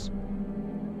operations.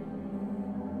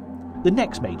 The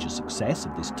next major success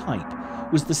of this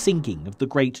type was the sinking of the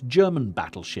great German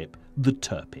battleship, the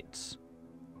Tirpitz.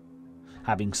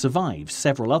 Having survived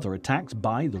several other attacks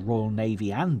by the Royal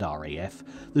Navy and RAF,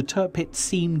 the Tirpitz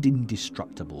seemed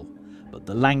indestructible, but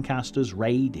the Lancasters'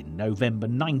 raid in November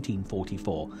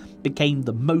 1944 became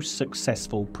the most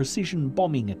successful precision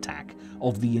bombing attack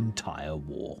of the entire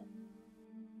war.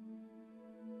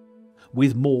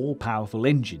 With more powerful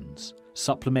engines,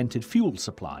 supplemented fuel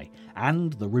supply,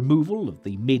 and the removal of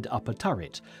the mid-upper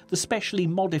turret, the specially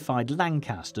modified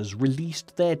Lancasters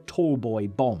released their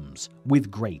Tallboy bombs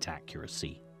with great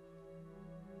accuracy.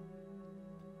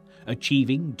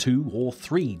 Achieving 2 or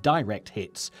 3 direct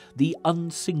hits, the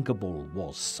Unsinkable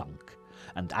was sunk,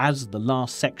 and as the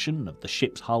last section of the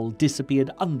ship's hull disappeared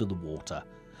under the water,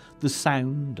 the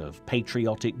sound of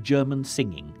patriotic German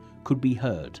singing could be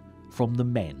heard from the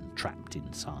men trapped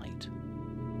inside.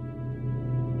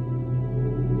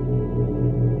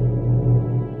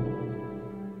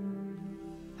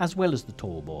 As well as the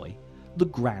tall boy, the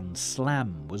Grand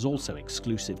Slam was also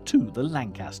exclusive to the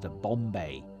Lancaster bomb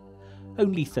bay.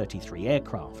 Only 33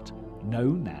 aircraft,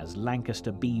 known as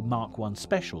Lancaster B Mark I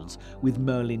Specials with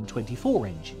Merlin 24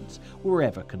 engines, were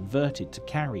ever converted to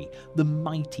carry the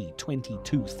mighty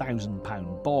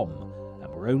 22,000-pound bomb,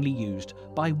 and were only used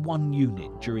by 1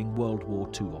 unit during World War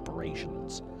II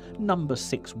operations, No.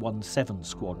 617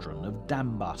 Squadron of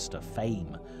Dambuster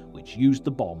fame, which used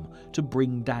the bomb to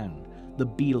bring down the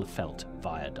Bielefeld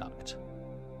Viaduct.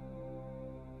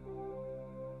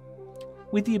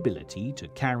 With the ability to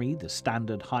carry the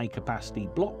standard high-capacity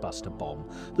blockbuster bomb,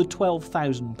 the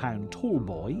 12,000-pound tall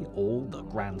boy, or the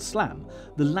Grand Slam,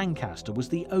 the Lancaster was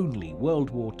the only World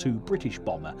War II British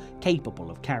bomber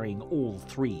capable of carrying all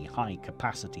 3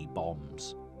 high-capacity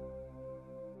bombs.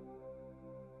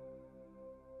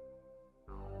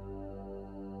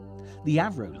 The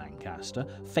Avro Lancaster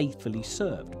faithfully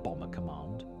served Bomber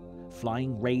Command,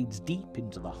 flying raids deep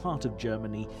into the heart of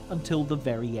Germany until the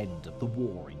very end of the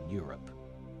war in Europe.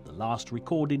 The last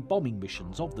recorded bombing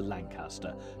missions of the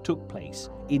Lancaster took place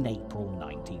in April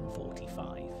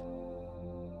 1945.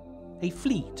 A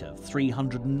fleet of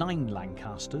 309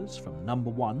 Lancasters from No.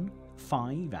 1,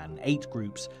 5 and 8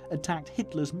 groups attacked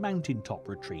Hitler's mountaintop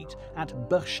retreat at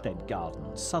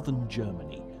Berchtesgaden, southern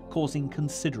Germany, causing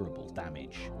considerable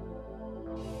damage.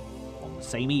 On the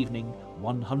same evening,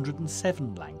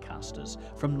 107 Lancasters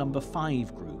from No.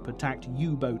 5 group attacked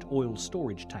U-boat oil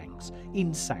storage tanks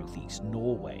in southeast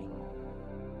Norway.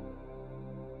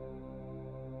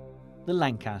 The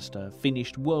Lancaster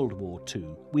finished World War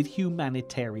II with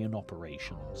humanitarian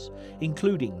operations,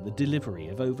 including the delivery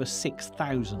of over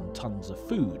 6,000 tons of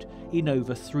food in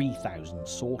over 3,000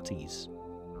 sorties.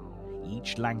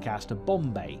 Each Lancaster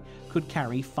bomb bay could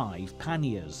carry 5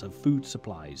 panniers of food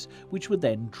supplies, which were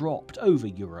then dropped over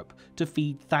Europe to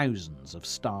feed thousands of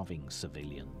starving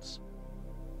civilians.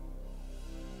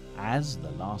 As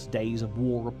the last days of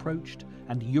war approached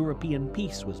and European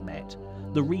peace was met,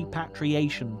 the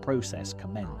repatriation process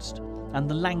commenced, and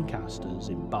the Lancasters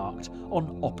embarked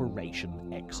on Operation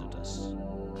Exodus.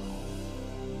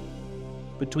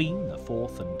 Between the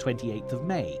 4th and 28th of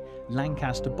May,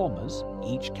 Lancaster bombers,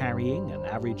 each carrying an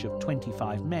average of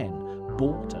 25 men,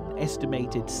 brought an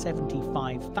estimated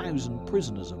 75,000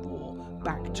 prisoners of war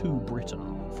back to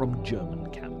Britain from German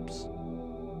camps.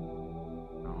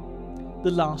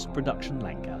 The last production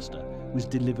Lancaster was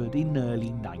delivered in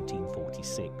early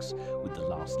 1946, with the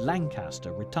last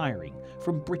Lancaster retiring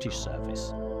from British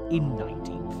service in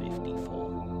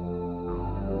 1954.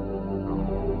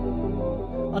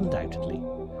 Undoubtedly,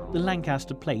 the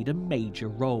Lancaster played a major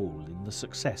role in the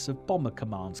success of Bomber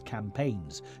Command's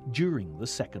campaigns during the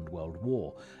Second World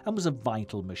War, and was a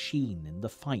vital machine in the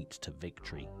fight to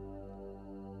victory.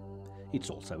 It's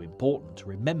also important to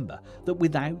remember that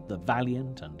without the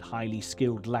valiant and highly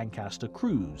skilled Lancaster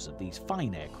crews of these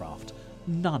fine aircraft,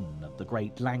 none of the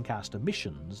great Lancaster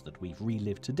missions that we've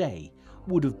relived today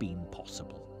would have been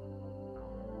possible.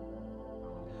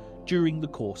 During the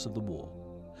course of the war,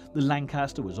 the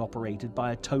Lancaster was operated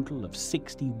by a total of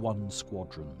 61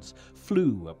 squadrons,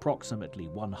 flew approximately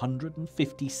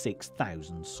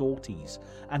 156,000 sorties,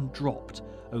 and dropped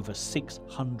over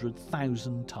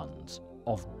 600,000 tons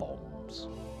of bombs.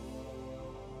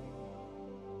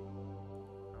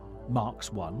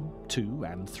 Marks 1, 2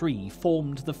 and 3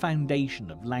 formed the foundation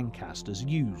of Lancasters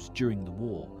used during the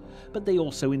war, but they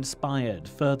also inspired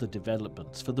further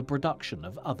developments for the production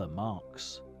of other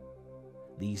Marks.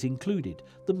 These included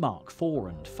the Mark 4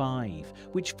 and 5,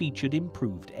 which featured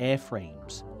improved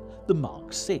airframes, the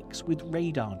Mark 6 with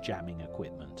radar jamming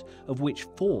equipment, of which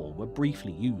 4 were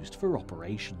briefly used for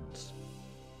operations,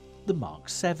 the Mark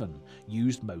 7,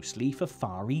 used mostly for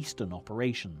Far Eastern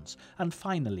operations, and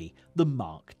finally the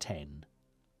Mark 10.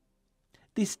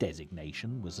 This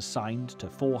designation was assigned to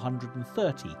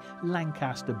 430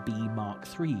 Lancaster B Mark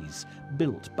IIIs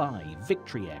built by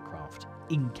Victory Aircraft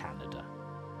in Canada.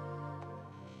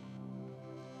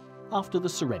 After the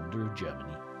surrender of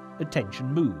Germany,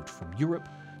 attention moved from Europe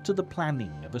to the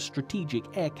planning of a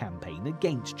strategic air campaign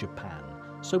against Japan,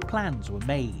 so plans were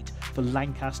made for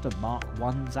Lancaster Mark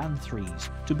Is and IIIs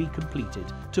to be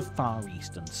completed to Far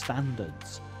Eastern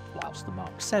standards, whilst the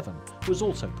Mark 7 was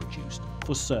also produced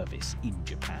for service in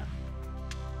Japan.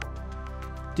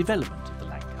 Development of the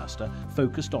Lancaster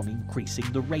focused on increasing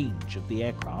the range of the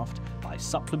aircraft by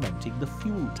supplementing the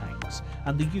fuel tanks,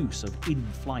 and the use of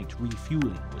in-flight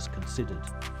refuelling was considered.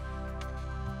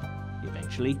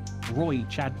 Eventually, Roy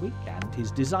Chadwick and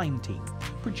his design team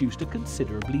produced a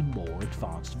considerably more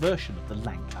advanced version of the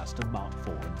Lancaster Mark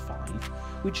IV and V,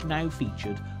 which now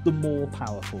featured the more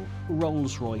powerful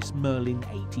Rolls-Royce Merlin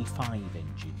 85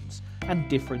 engines and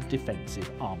different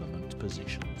defensive armament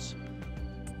positions.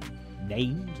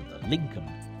 Named the Lincoln,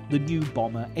 the new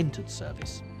bomber entered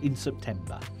service in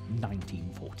September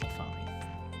 1945.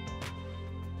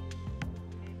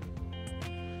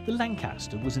 The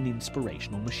Lancaster was an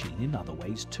inspirational machine in other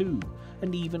ways too,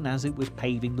 and even as it was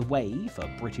paving the way for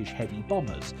British heavy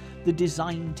bombers, the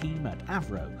design team at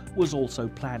Avro was also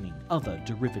planning other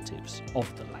derivatives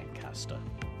of the Lancaster.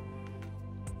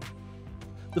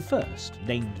 The first,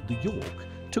 named the York,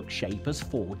 took shape as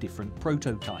 4 different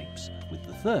prototypes, with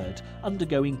the third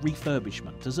undergoing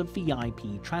refurbishment as a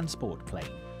VIP transport plane,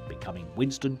 becoming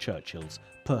Winston Churchill's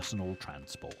personal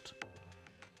transport.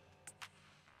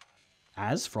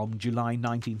 As from July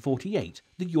 1948,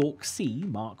 the York Sea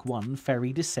Mark I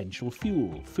ferried essential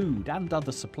fuel, food and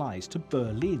other supplies to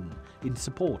Berlin in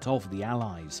support of the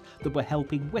Allies that were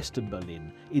helping Western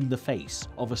Berlin in the face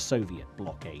of a Soviet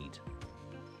blockade.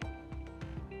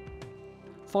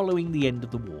 Following the end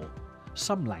of the war,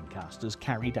 some Lancasters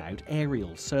carried out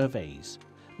aerial surveys,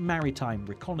 maritime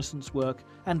reconnaissance work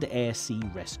and air-sea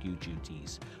rescue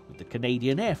duties, with the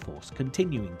Canadian Air Force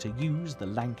continuing to use the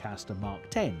Lancaster Mark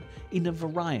X in a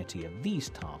variety of these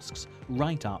tasks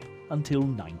right up until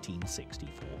 1964.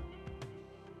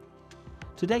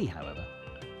 Today, however,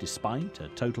 despite a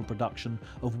total production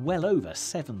of well over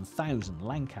 7,000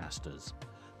 Lancasters,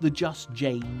 the Just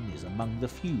Jane is among the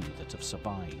few that have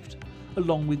survived,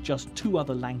 along with just 2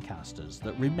 other Lancasters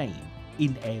that remain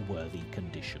in airworthy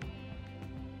condition.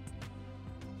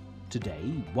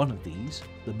 Today, one of these,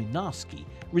 the Minaski,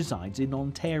 resides in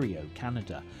Ontario,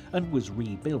 Canada, and was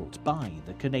rebuilt by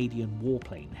the Canadian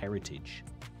Warplane Heritage.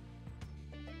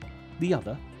 The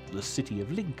other, the City of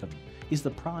Lincoln, is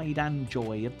the pride and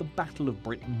joy of the Battle of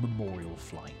Britain Memorial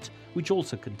Flight, which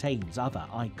also contains other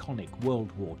iconic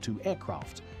World War II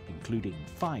aircraft, including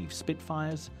 5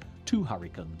 Spitfires, 2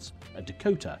 Hurricanes, a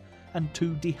Dakota, and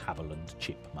 2 de Havilland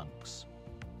Chipmunks.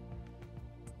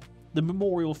 The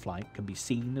memorial flight can be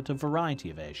seen at a variety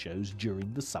of airshows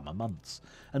during the summer months,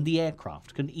 and the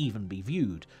aircraft can even be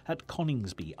viewed at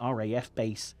Coningsby RAF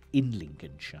Base in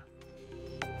Lincolnshire.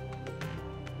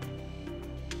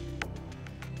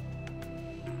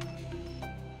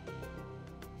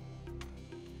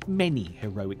 Many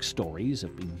heroic stories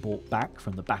have been brought back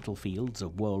from the battlefields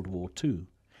of World War II,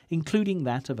 including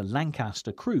that of a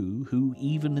Lancaster crew who,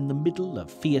 even in the middle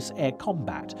of fierce air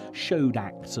combat, showed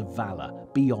acts of valour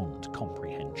beyond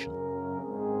comprehension.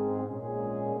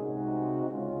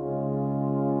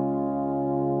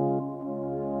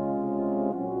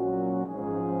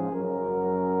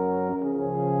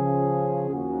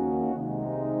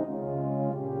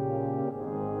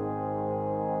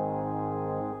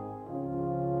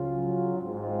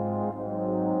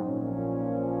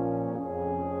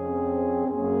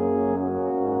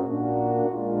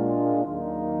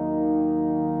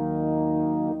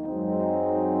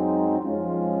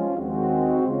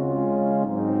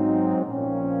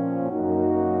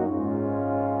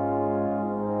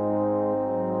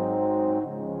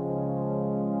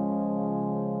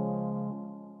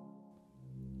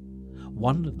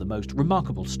 One of the most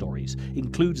remarkable stories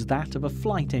includes that of a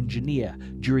flight engineer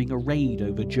during a raid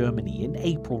over Germany in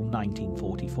April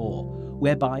 1944,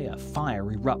 whereby a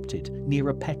fire erupted near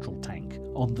a petrol tank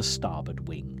on the starboard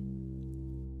wing.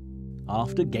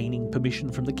 After gaining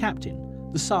permission from the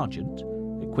captain, the sergeant,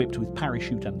 equipped with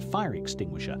parachute and fire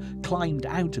extinguisher, climbed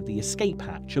out of the escape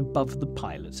hatch above the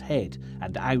pilot's head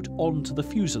and out onto the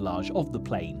fuselage of the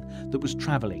plane that was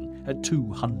travelling at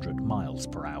 200 miles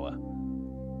per hour.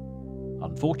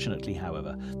 Unfortunately,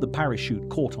 however, the parachute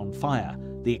caught on fire,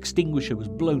 the extinguisher was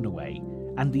blown away,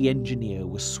 and the engineer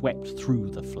was swept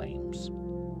through the flames.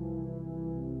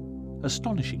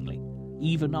 Astonishingly,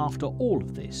 even after all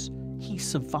of this, he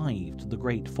survived the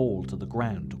great fall to the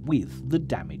ground with the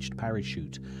damaged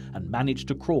parachute and managed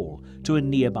to crawl to a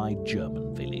nearby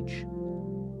German village.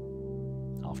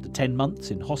 After 10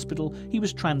 months in hospital, he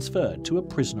was transferred to a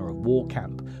prisoner of war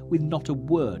camp with not a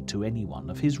word to anyone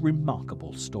of his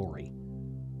remarkable story.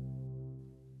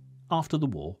 After the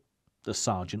war, the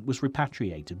sergeant was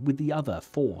repatriated with the other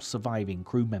 4 surviving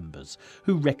crew members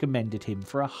who recommended him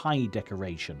for a high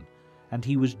decoration, and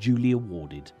he was duly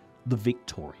awarded the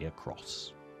Victoria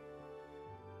Cross.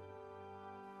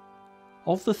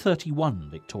 Of the 31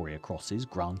 Victoria Crosses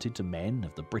granted to men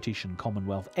of the British and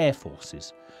Commonwealth Air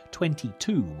Forces,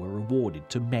 22 were awarded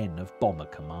to men of bomber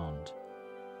command.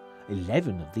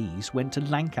 11 of these went to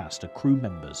Lancaster crew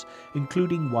members,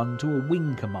 including one to a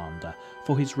wing commander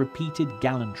for his repeated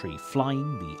gallantry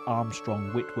flying the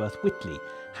Armstrong Whitworth Whitley,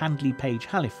 Handley Page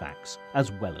Halifax,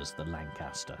 as well as the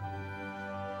Lancaster.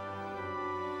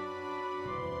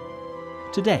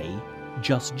 Today,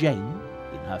 Just Jane,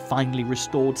 in her finely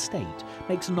restored state,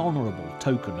 makes an honourable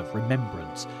token of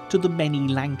remembrance to the many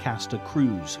Lancaster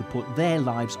crews who put their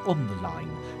lives on the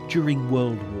line during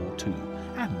World War II,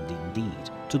 and indeed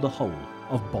to the whole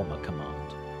of Bomber Command.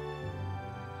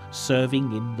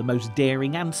 Serving in the most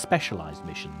daring and specialised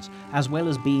missions, as well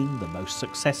as being the most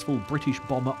successful British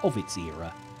bomber of its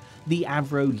era, the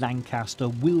Avro Lancaster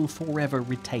will forever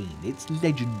retain its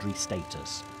legendary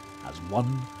status as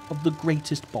one of the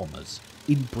greatest bombers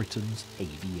in Britain's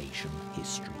aviation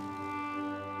history.